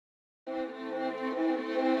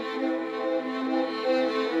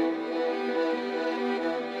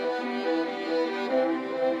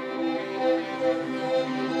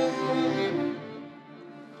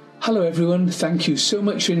Hello everyone, thank you so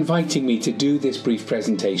much for inviting me to do this brief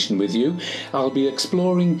presentation with you. I'll be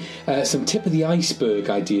exploring some tip of the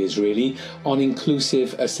iceberg ideas really on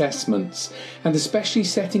inclusive assessments, and especially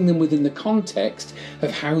setting them within the context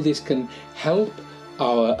of how this can help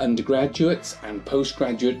our undergraduates and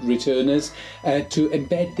postgraduate returners to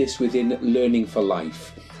embed this within learning for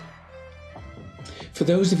life. For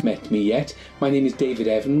those who've met me yet, my name is David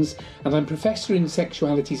Evans and I'm Professor in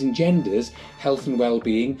Sexualities and Genders, Health and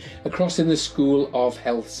Wellbeing across in the School of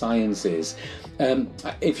Health Sciences.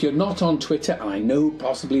 If you're not on Twitter, I know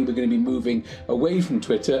possibly we're going to be moving away from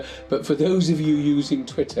Twitter, but for those of you using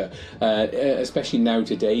Twitter, especially now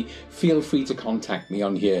today, feel free to contact me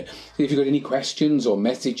on here. If you've got any questions or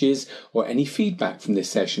messages or any feedback from this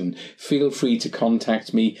session, feel free to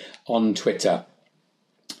contact me on Twitter.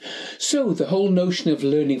 So, the whole notion of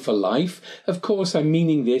learning for life, of course I'm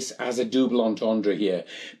meaning this as a double entendre here,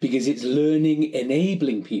 because it's learning,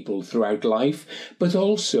 enabling people throughout life, but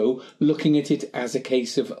also looking at it as a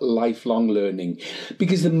case of lifelong learning.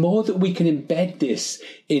 Because the more that we can embed this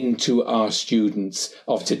into our students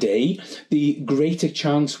of today, the greater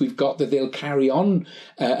chance we've got that they'll carry on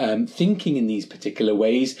thinking in these particular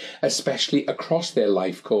ways, especially across their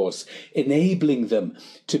life course, enabling them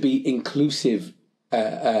to be inclusive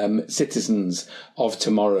citizens of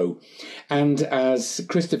tomorrow. And as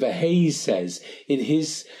Christopher Hayes says in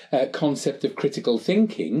his concept of critical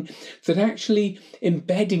thinking, that actually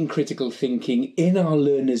embedding critical thinking in our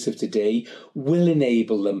learners of today will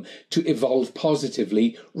enable them to evolve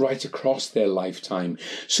positively right across their lifetime.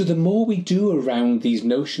 So the more we do around these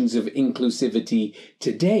notions of inclusivity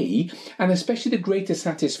today, and especially the greater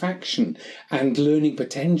satisfaction and learning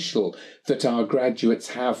potential that our graduates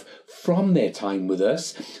have from their time with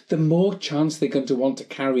us, the more chance they're going to want to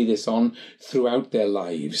carry this on throughout their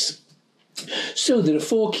lives. So there are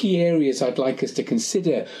 4 key areas I'd like us to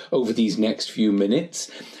consider over these next few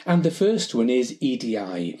minutes, and the first one is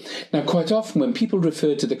EDI. Now, quite often when people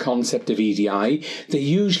refer to the concept of EDI, they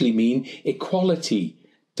usually mean equality,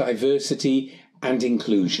 diversity and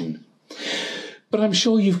inclusion. But I'm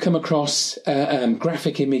sure you've come across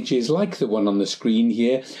graphic images like the one on the screen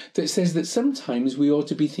here that says that sometimes we ought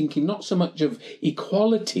to be thinking not so much of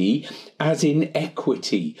equality as in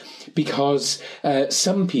equity, because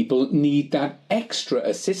some people need that extra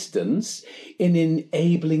assistance in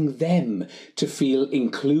enabling them to feel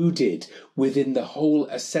included within the whole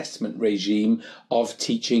assessment regime of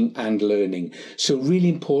teaching and learning. So really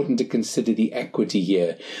important to consider the equity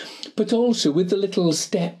here. But also with the little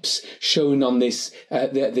steps shown on this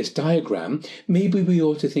diagram, maybe we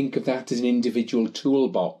ought to think of that as an individual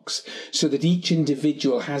toolbox, so that each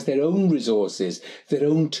individual has their own resources, their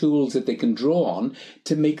own tools that they can draw on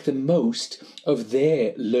to make the most of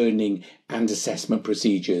their learning and assessment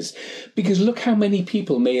procedures. Because look how many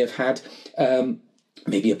people may have had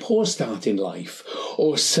maybe a poor start in life,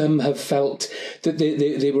 or some have felt that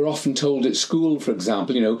they were often told at school, for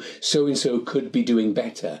example, so-and-so could be doing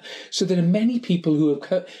better. So there are many people who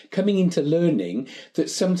are coming into learning that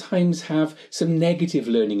sometimes have some negative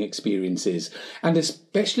learning experiences, and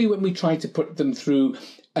especially when we try to put them through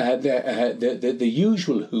the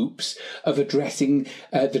usual hoops of addressing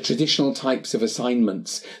the traditional types of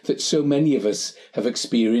assignments that so many of us have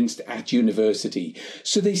experienced at university.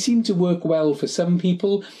 So they seem to work well for some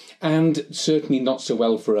people and certainly not so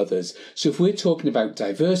well for others. So if we're talking about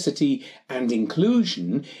diversity and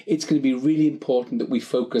inclusion, it's going to be really important that we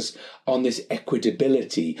focus on this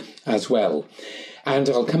equitability as well. And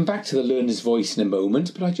I'll come back to the learner's voice in a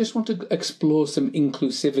moment, but I just want to explore some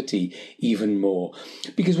inclusivity even more.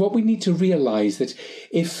 Because what we need to realise that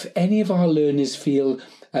if any of our learners feel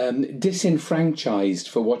disenfranchised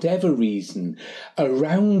for whatever reason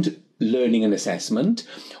around learning and assessment,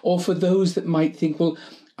 or for those that might think, well,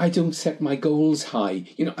 I don't set my goals high,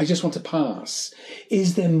 I just want to pass.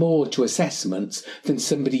 Is there more to assessments than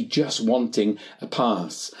somebody just wanting a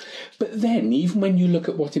pass? But then, even when you look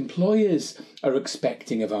at what employers are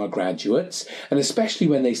expecting of our graduates, and especially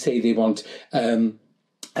when they say they want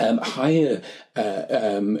higher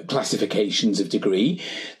classifications of degree,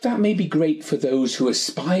 that may be great for those who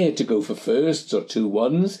aspire to go for firsts or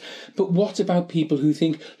 2-1s, but what about people who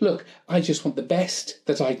think, look, I just want the best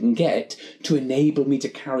that I can get to enable me to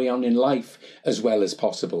carry on in life as well as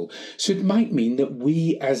possible? So it might mean that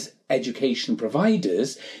we as education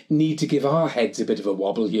providers need to give our heads a bit of a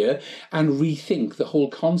wobble here and rethink the whole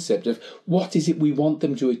concept of what is it we want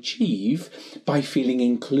them to achieve by feeling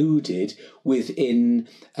included within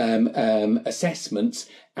assessments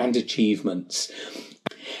and achievements.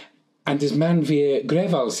 And as Manveer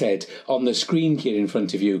Grewal said on the screen here in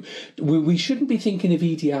front of you, we shouldn't be thinking of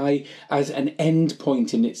EDI as an end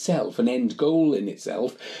point in itself, an end goal in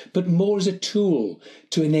itself, but more as a tool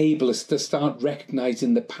to enable us to start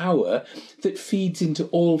recognising the power that feeds into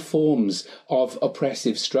all forms of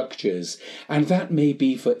oppressive structures. And that may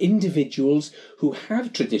be for individuals who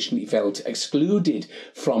have traditionally felt excluded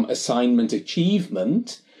from assignment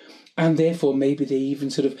achievement, and therefore maybe they even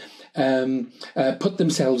sort of put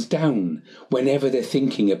themselves down whenever they're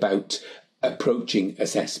thinking about approaching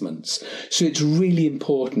assessments. So it's really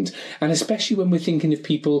important, and especially when we're thinking of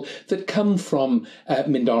people that come from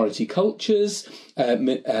minority cultures,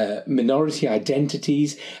 minority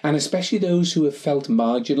identities, and especially those who have felt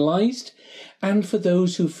marginalised, and for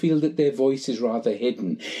those who feel that their voice is rather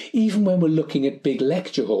hidden. Even when we're looking at big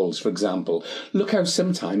lecture halls, for example, look how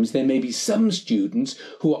sometimes there may be some students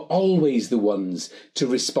who are always the ones to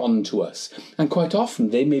respond to us. And quite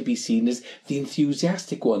often they may be seen as the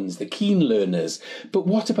enthusiastic ones, the keen learners. But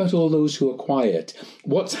what about all those who are quiet?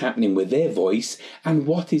 What's happening with their voice, and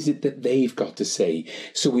what is it that they've got to say?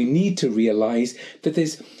 So we need to realise that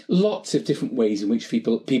there's lots of different ways in which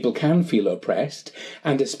people can feel oppressed,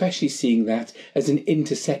 and especially seeing that as an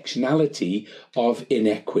intersectionality of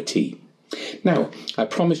inequity. Now, I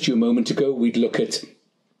promised you a moment ago we'd look at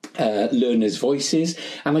learners' voices,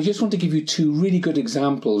 and I just want to give you two really good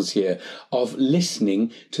examples here of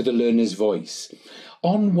listening to the learner's voice.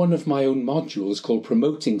 On one of my own modules called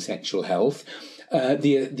Promoting Sexual Health,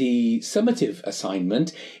 the summative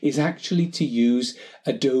assignment is actually to use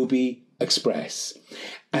Adobe Express.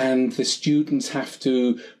 And the students have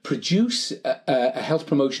to produce a health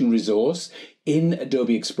promotion resource in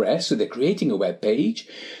Adobe Express. So they're creating a web page.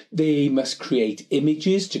 They must create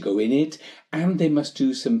images to go in it, and they must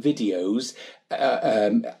do some videos,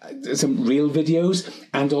 some real videos,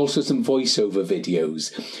 and also some voiceover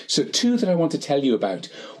videos. So two that I want to tell you about.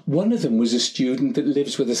 One of them was a student that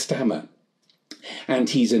lives with a stammer, and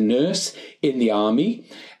he's a nurse in the army,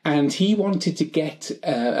 and he wanted to get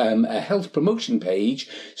a health promotion page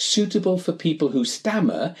suitable for people who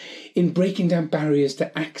stammer in breaking down barriers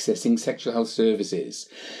to accessing sexual health services.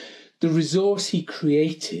 The resource he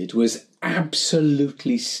created was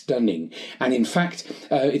absolutely stunning, and in fact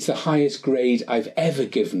it's the highest grade I've ever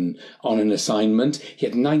given on an assignment. He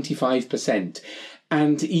had 95%.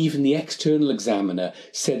 And even the external examiner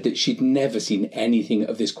said that she'd never seen anything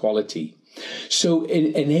of this quality. So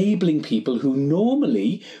enabling people who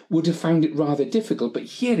normally would have found it rather difficult, but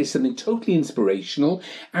here is something totally inspirational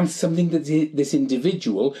and something that this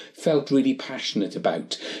individual felt really passionate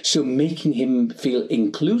about. So making him feel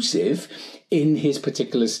inclusive in his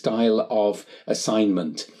particular style of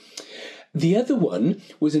assignment. The other one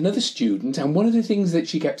was another student, and one of the things that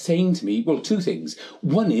she kept saying to me, well, two things.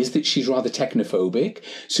 One is that she's rather technophobic,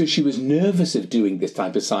 so she was nervous of doing this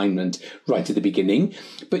type of assignment right at the beginning,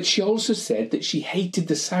 but she also said that she hated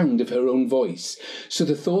the sound of her own voice. So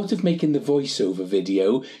the thought of making the voiceover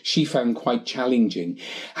video she found quite challenging.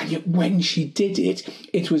 And yet when she did it,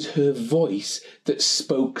 it was her voice that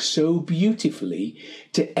spoke so beautifully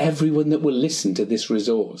to everyone that will listen to this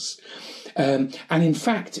resource. And in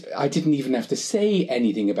fact, I didn't even have to say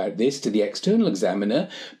anything about this to the external examiner,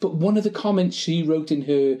 but one of the comments she wrote in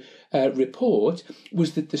her report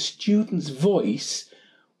was that the student's voice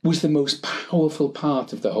was the most powerful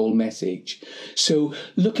part of the whole message. So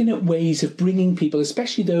looking at ways of bringing people,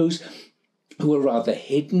 especially those who are rather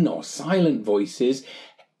hidden or silent voices,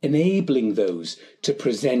 enabling those to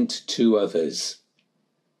present to others.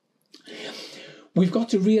 We've got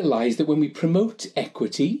to realise that when we promote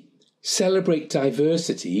equity, celebrate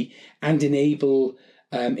diversity and enable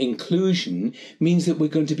inclusion, means that we're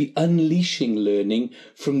going to be unleashing learning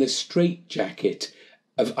from the straitjacket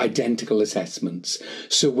of identical assessments.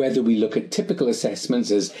 So whether we look at typical assessments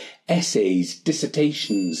as essays,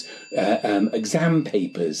 dissertations, exam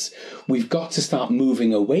papers, we've got to start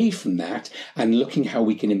moving away from that and looking how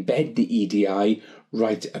we can embed the EDI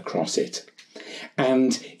right across it.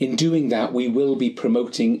 And in doing that, we will be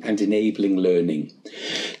promoting and enabling learning.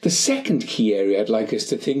 The second key area I'd like us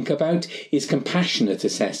to think about is compassionate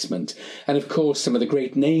assessment. And of course, some of the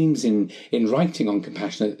great names in writing on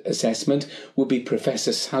compassionate assessment would be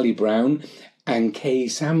Professor Sally Brown and Kay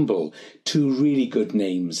Samble, two really good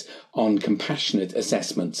names on compassionate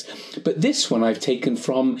assessments. But this one I've taken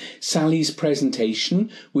from Sally's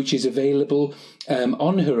presentation, which is available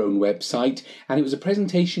on her own website, and it was a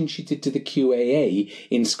presentation she did to the QAA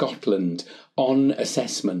in Scotland on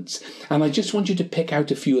assessments. And I just want you to pick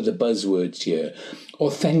out a few of the buzzwords here: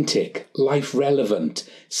 authentic, life relevant,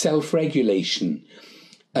 self-regulation,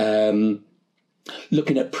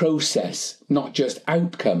 looking at process, not just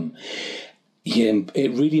outcome. Yeah,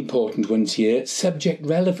 really important ones here, subject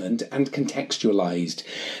relevant and contextualized,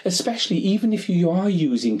 especially even if you are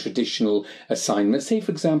using traditional assignments. Say,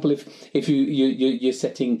 for example, if you're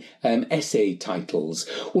setting essay titles,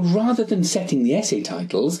 well, rather than setting the essay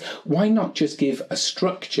titles, why not just give a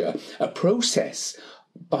structure, a process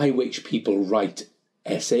by which people write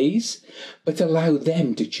essays, but allow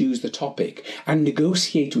them to choose the topic and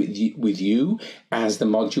negotiate with you as the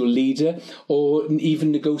module leader, or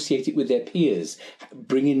even negotiate it with their peers.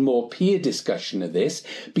 Bring in more peer discussion of this,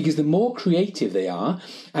 because the more creative they are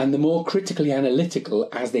and the more critically analytical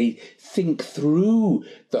as they think through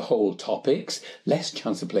the whole topics, less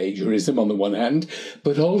chance of plagiarism on the one hand,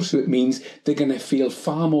 but also it means they're going to feel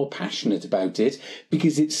far more passionate about it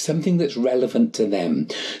because it's something that's relevant to them.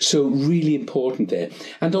 So really important there.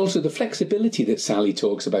 And also the flexibility that Sally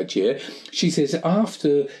talks about here. She says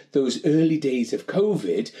after those early days of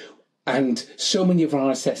COVID, and so many of our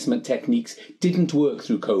assessment techniques didn't work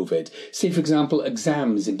through COVID. Say, for example,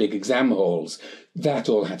 exams in big exam halls. That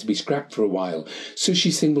all had to be scrapped for a while. So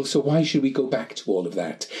she's saying, well, so why should we go back to all of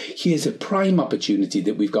that? Here's a prime opportunity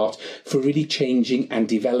that we've got for really changing and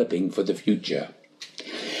developing for the future.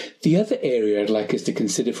 The other area I'd like us to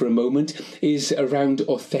consider for a moment is around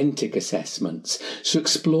authentic assessments. So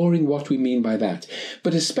exploring what we mean by that.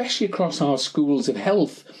 But especially across our schools of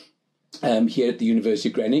health, here at the University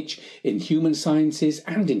of Greenwich, in human sciences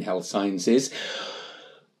and in health sciences,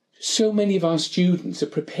 so many of our students are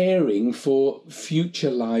preparing for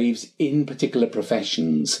future lives in particular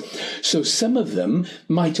professions. So some of them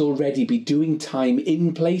might already be doing time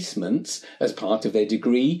in placements as part of their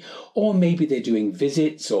degree, or maybe they're doing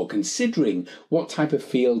visits or considering what type of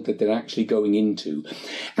field that they're actually going into,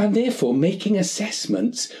 and therefore making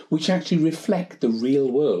assessments which actually reflect the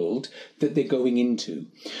real world that they're going into.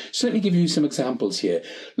 So let me give you some examples here.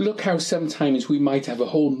 Look how sometimes we might have a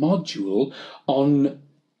whole module on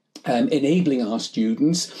enabling our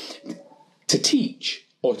students to teach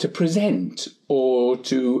or to present or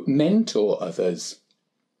to mentor others.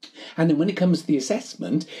 And then when it comes to the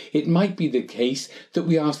assessment, it might be the case that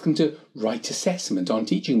we ask them to write assessment on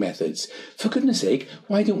teaching methods. For goodness sake,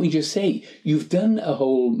 why don't we just say, you've done a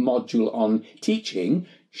whole module on teaching,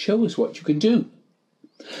 show us what you can do.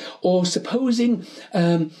 Or supposing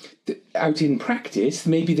out in practice,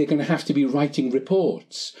 maybe they're going to have to be writing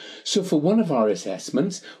reports. So for one of our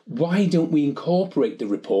assessments, why don't we incorporate the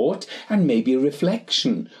report and maybe a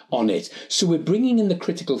reflection on it? So we're bringing in the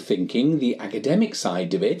critical thinking, the academic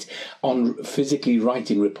side of it, on physically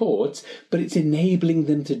writing reports, but it's enabling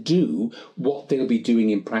them to do what they'll be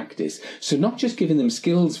doing in practice. So not just giving them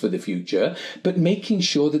skills for the future, but making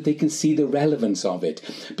sure that they can see the relevance of it.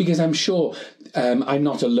 Because I'm sure I'm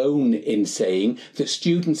not alone in saying that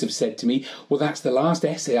students have said to me, well, that's the last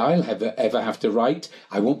essay I'll ever have to write.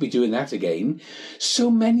 I won't be doing that again. So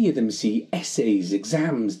many of them see essays,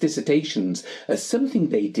 exams, dissertations as something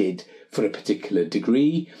they did for a particular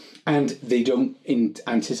degree, and they don't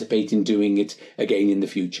anticipate in doing it again in the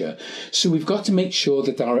future. So we've got to make sure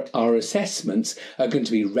that our assessments are going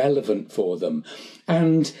to be relevant for them.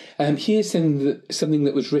 And here's something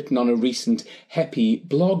that was written on a recent HEPI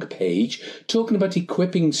blog page, talking about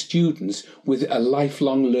equipping students with a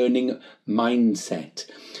lifelong learning mindset.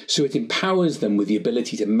 So it empowers them with the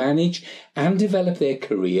ability to manage and develop their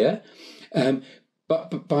career,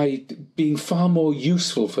 but by being far more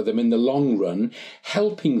useful for them in the long run,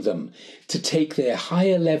 helping them to take their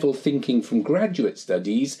higher level thinking from graduate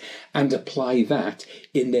studies and apply that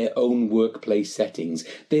in their own workplace settings.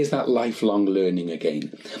 There's that lifelong learning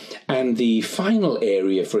again. And the final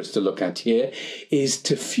area for us to look at here is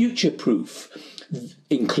to future-proof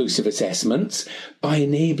inclusive assessments by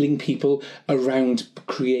enabling people around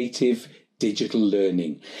creative digital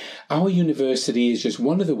learning. Our university is just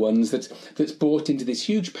one of the ones that's bought into this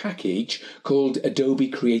huge package called Adobe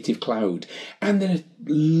Creative Cloud. And there are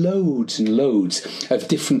loads and loads of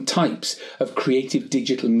different types of creative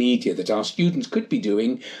digital media that our students could be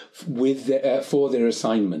doing for their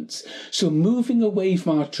assignments. So moving away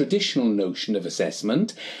from our traditional notion of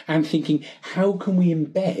assessment and thinking, how can we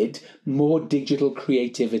embed more digital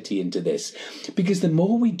creativity into this? Because the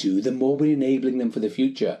more we do, the more we're enabling them for the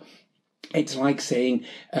future. It's like saying,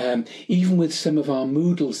 even with some of our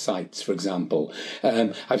Moodle sites, for example,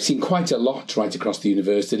 I've seen quite a lot right across the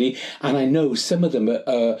university, and I know some of them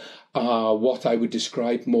are what I would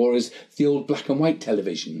describe more as the old black and white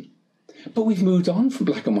television. But we've moved on from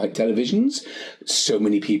black and white televisions. So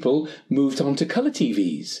many people moved on to colour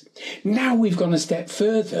TVs. Now we've gone a step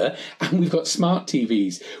further and we've got smart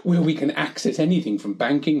TVs where we can access anything from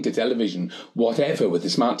banking to television, whatever, with the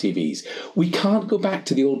smart TVs. We can't go back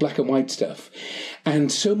to the old black and white stuff.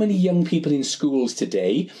 And so many young people in schools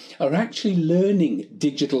today are actually learning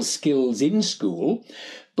digital skills in school.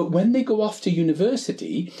 But when they go off to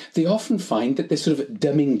university, they often find that they're sort of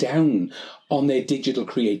dumbing down on their digital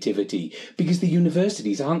creativity because the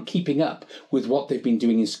universities aren't keeping up with what they've been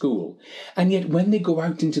doing in school. And yet when they go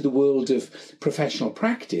out into the world of professional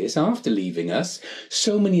practice after leaving us,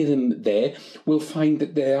 so many of them there will find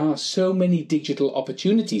that there are so many digital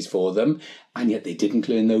opportunities for them, and yet they didn't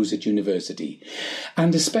learn those at university.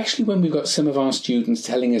 And especially when we've got some of our students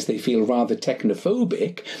telling us they feel rather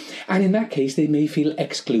technophobic, and in that case they may feel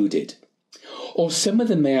excluded. Or some of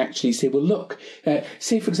them may actually say, well, look,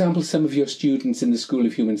 say, for example, some of your students in the School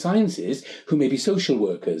of Human Sciences who may be social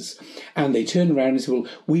workers, and they turn around and say, well,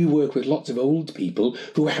 we work with lots of old people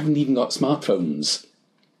who haven't even got smartphones.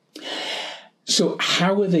 So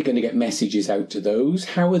how are they going to get messages out to those?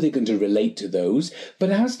 How are they going to relate to those? But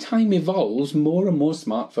as time evolves, more and more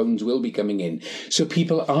smartphones will be coming in. So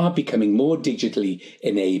people are becoming more digitally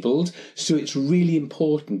enabled. So it's really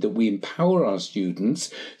important that we empower our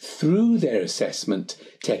students through their assessment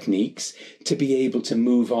techniques to be able to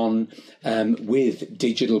move on with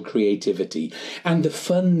digital creativity and the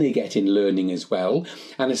fun they get in learning as well.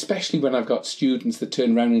 And especially when I've got students that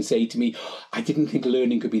turn around and say to me, I didn't think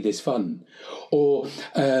learning could be this fun. Or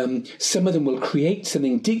some of them will create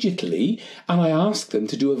something digitally and I ask them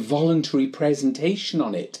to do a voluntary presentation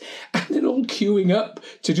on it. And they're all queuing up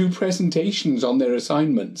to do presentations on their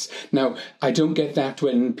assignments. Now, I don't get that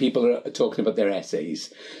when people are talking about their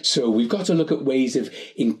essays. So we've got to look at ways of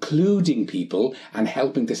including people and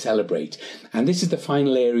helping to celebrate. And this is the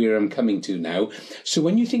final area I'm coming to now. So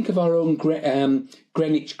when you think of our own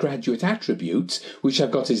Greenwich graduate attributes, which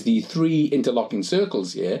I've got as the 3 interlocking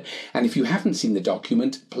circles here, and if you haven't seen the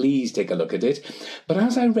document, please take a look at it. But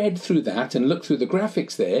as I read through that and looked through the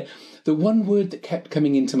graphics there, the one word that kept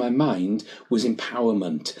coming into my mind was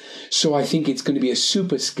empowerment. So I think it's going to be a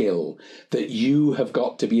super skill that you have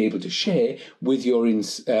got to be able to share with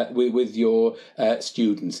your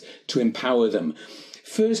students to empower them.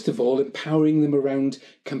 First of all, empowering them around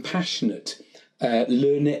compassionate,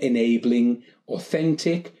 learner-enabling,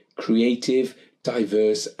 authentic, creative,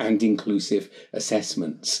 diverse and inclusive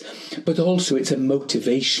assessments. But also it's a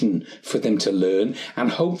motivation for them to learn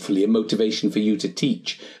and hopefully a motivation for you to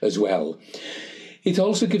teach as well. It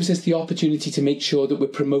also gives us the opportunity to make sure that we're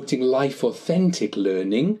promoting life-authentic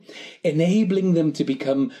learning, enabling them to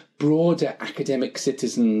become broader academic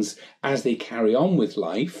citizens as they carry on with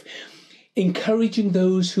life, encouraging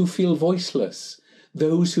those who feel voiceless,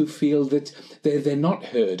 those who feel that they're not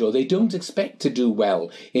heard or they don't expect to do well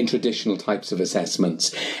in traditional types of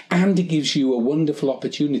assessments. And it gives you a wonderful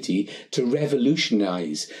opportunity to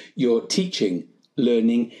revolutionise your teaching,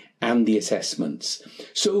 learning and the assessments.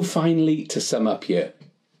 So finally, to sum up here,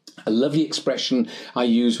 a lovely expression I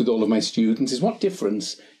use with all of my students is, what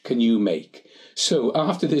difference can you make? So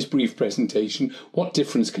after this brief presentation, what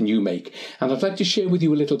difference can you make? And I'd like to share with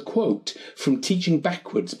you a little quote from Teaching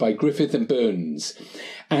Backwards by Griffith and Burns.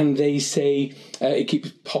 And they say, it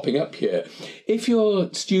keeps popping up here, if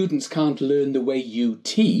your students can't learn the way you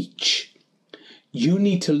teach, you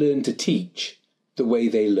need to learn to teach the way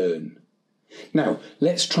they learn. Now,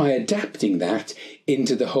 let's try adapting that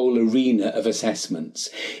into the whole arena of assessments.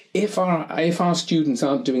 If our students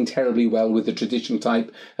aren't doing terribly well with the traditional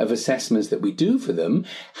type of assessments that we do for them,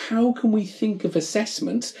 how can we think of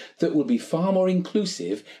assessments that will be far more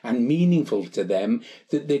inclusive and meaningful to them,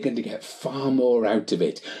 that they're going to get far more out of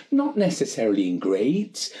it? Not necessarily in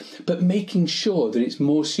grades, but making sure that it's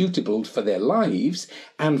more suitable for their lives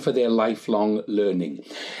and for their lifelong learning.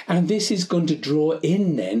 And this is going to draw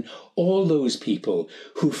in then all those people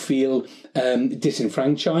who feel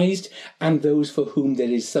disenfranchised and those for whom there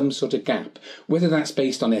is some sort of gap, whether that's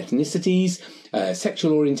based on ethnicities,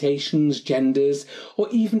 sexual orientations, genders, or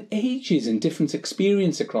even ages and different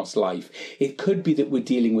experience across life. It could be that we're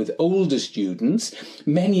dealing with older students,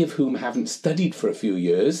 many of whom haven't studied for a few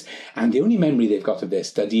years, and the only memory they've got of their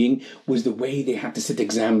studying was the way they had to sit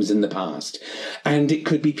exams in the past. And it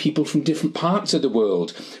could be people from different parts of the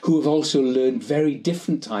world who have also learned very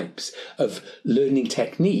different types of learning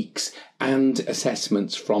techniques and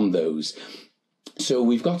assessments from those. So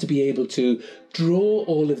we've got to be able to draw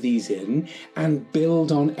all of these in and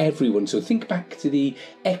build on everyone. So think back to the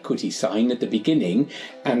equity sign at the beginning,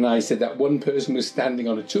 and I said that one person was standing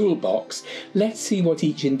on a toolbox. Let's see what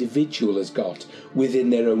each individual has got within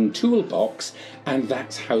their own toolbox, and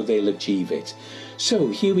that's how they'll achieve it. So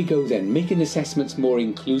here we go then. Making assessments more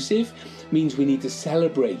inclusive means we need to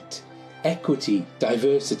celebrate equity,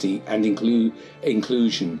 diversity and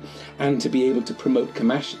inclusion, and to be able to promote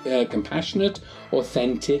compassionate,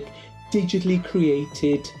 authentic, digitally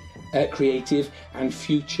creative and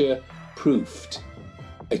future-proofed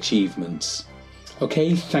achievements.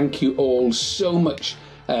 Okay, thank you all so much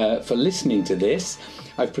for listening to this.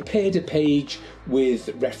 I've prepared a page with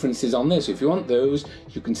references on there, so if you want those,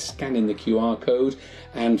 you can scan in the QR code,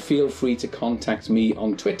 and feel free to contact me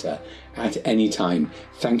on Twitter at any time.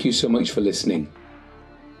 Thank you so much for listening.